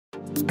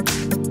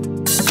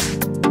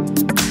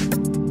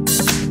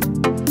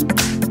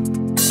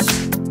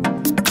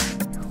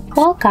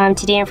Welcome,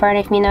 today in front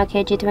of me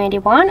Nokia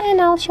G21, and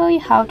I'll show you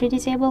how to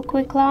disable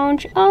quick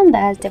launch on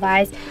this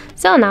device.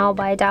 So now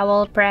by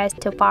double press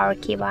to power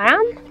key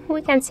button,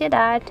 we can see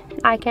that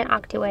I can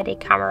activate a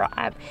camera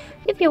app.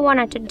 If you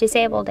wanted to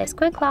disable this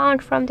quick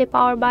launch from the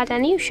power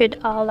button, you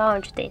should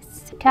launch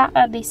this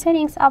the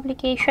settings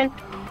application,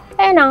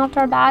 and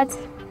after that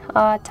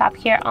tap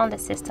here on the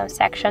system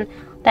section,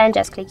 then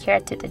just click here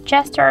to the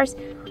gestures,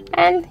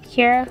 and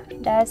here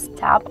just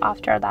tap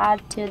after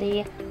that to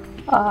the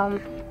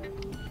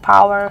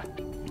power,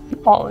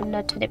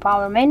 not to the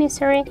power menu,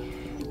 sorry,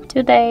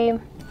 to the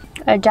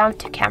jump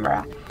to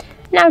camera.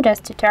 Now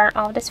just to turn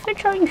off the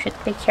switcher, you should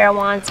click here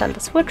once on the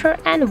switcher,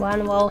 and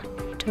one will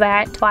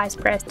twice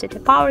press to the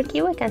power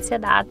key. We can see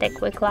that the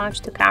quick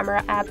launch to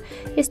camera app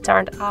is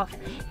turned off.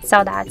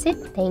 So that's it.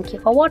 Thank you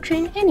for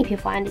watching, and if you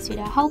find this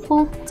video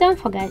helpful, don't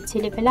forget to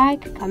leave a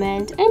like,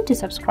 comment and to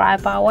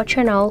subscribe our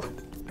channel.